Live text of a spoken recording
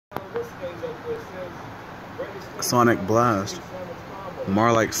Sonic Blast.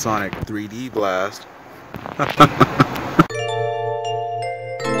 More like Sonic 3D Blast.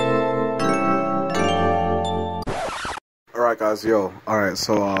 Alright guys, alright,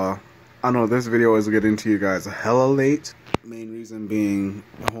 so I know this video is getting to you guys hella late. Main reason being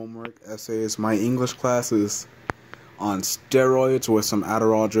homework, essays. My English class is on steroids with some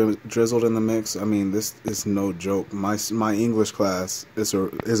Adderall drizzled in the mix. I mean, this is no joke. My English class is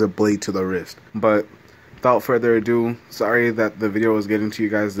a blade to the wrist. But without further ado, sorry that the video is getting to you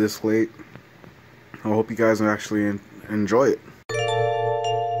guys this late. I hope you guys actually enjoy it.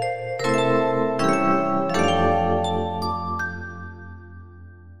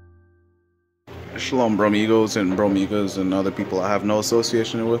 Shalom bromigos and bromigas and other people I have no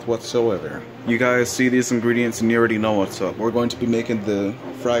association with whatsoever. You guys see these ingredients and you already know what's up. We're going to be making the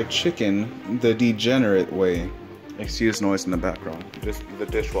fried chicken the degenerate way. Excuse noise in the background. The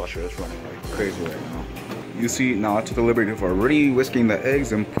dishwasher is running like crazy right now. You see, now I took the liberty of already whisking the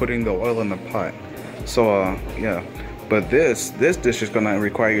eggs and putting the oil in the pot. So yeah. But this dish is gonna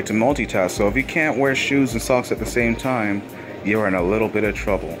require you to multitask. So if you can't wear shoes and socks at the same time, you're in a little bit of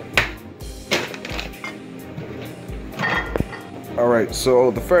trouble. Alright,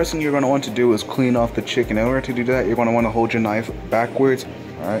 so the first thing you're going to want to do is clean off the chicken. In order to do that, you're going to want to hold your knife backwards.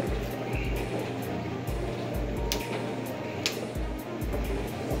 Alright.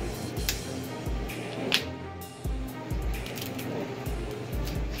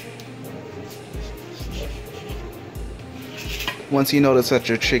 Once you notice that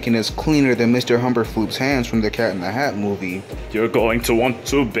your chicken is cleaner than Mr. Humberfloop's hands from the Cat in the Hat movie, you're going to want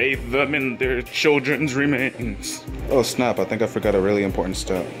to bathe them in their children's remains. Oh snap, I think I forgot a really important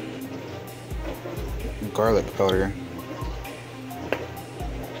step. Garlic powder.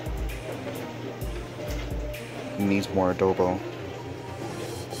 Needs more adobo.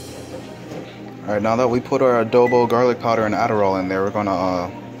 Alright, now that we put our adobo, garlic powder, and Adderall in there, we're gonna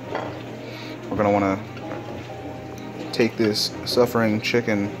wanna take this suffering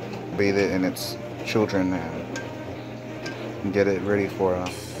chicken, bathe it in its children, and get it ready for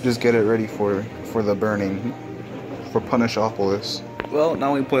just get it ready for the burning, for Punishopolis. Well,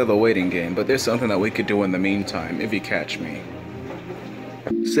 now we play the waiting game, but there's something that we could do in the meantime, if you catch me.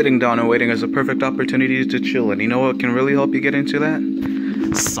 Sitting down and waiting is a perfect opportunity to chill, and you know what can really help you get into that?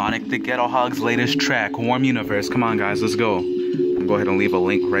 Sonic the Ghetto-Hog's latest track, Warm Universe. Come on guys, let's go. I'll go ahead and leave a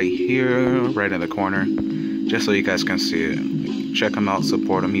link right here, right in the corner, just so you guys can see it. Check him out,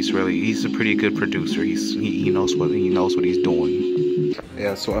 support him. He's a pretty good producer. He knows what he's doing.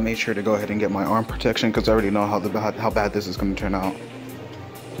 Yeah, so I made sure to go ahead and get my arm protection because I already know how bad this is going to turn out.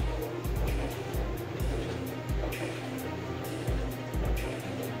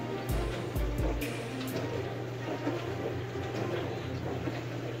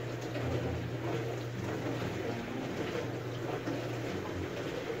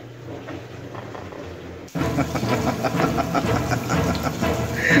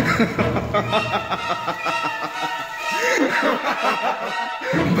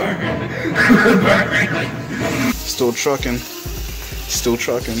 Still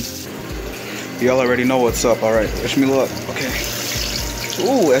trucking. Y'all already know what's up. All right, wish me luck. Okay.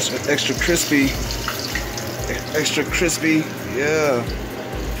 Ooh, extra crispy. Yeah.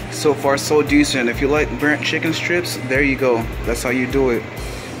 So far, so decent. If you like burnt chicken strips, there you go. That's how you do it.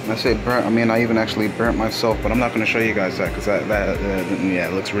 When I say burnt, I mean I even actually burnt myself, but I'm not going to show you guys that because yeah,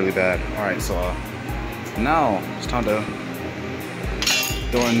 it looks really bad. All right, so now it's time to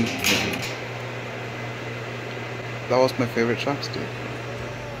doing. That was my favorite chopstick.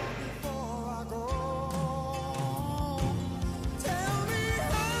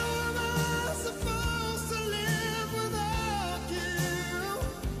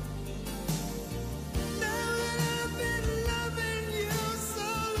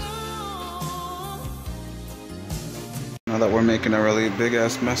 Now that we're making a really big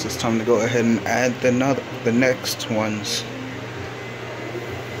ass mess, it's time to go ahead and add the next ones.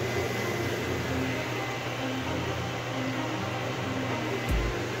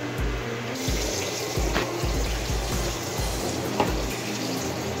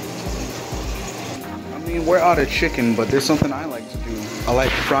 We're out of chicken, but there's something I like to do. I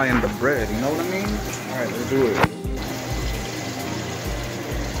like frying the bread, you know what I mean? Alright, let's do it.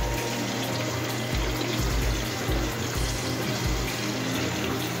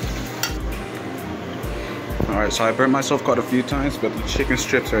 Alright, so I burnt myself quite a few times, but the chicken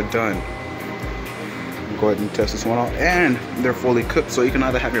strips are done. Go ahead and test this one out. And they're fully cooked, so you can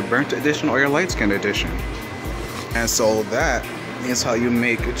either have your burnt edition or your light skinned edition. And so that is how you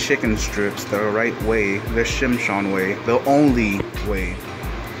make chicken strips the right way, the Shimshon way, the only way.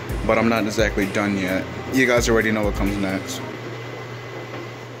 but I'm not exactly done yet. You guys already know what comes next.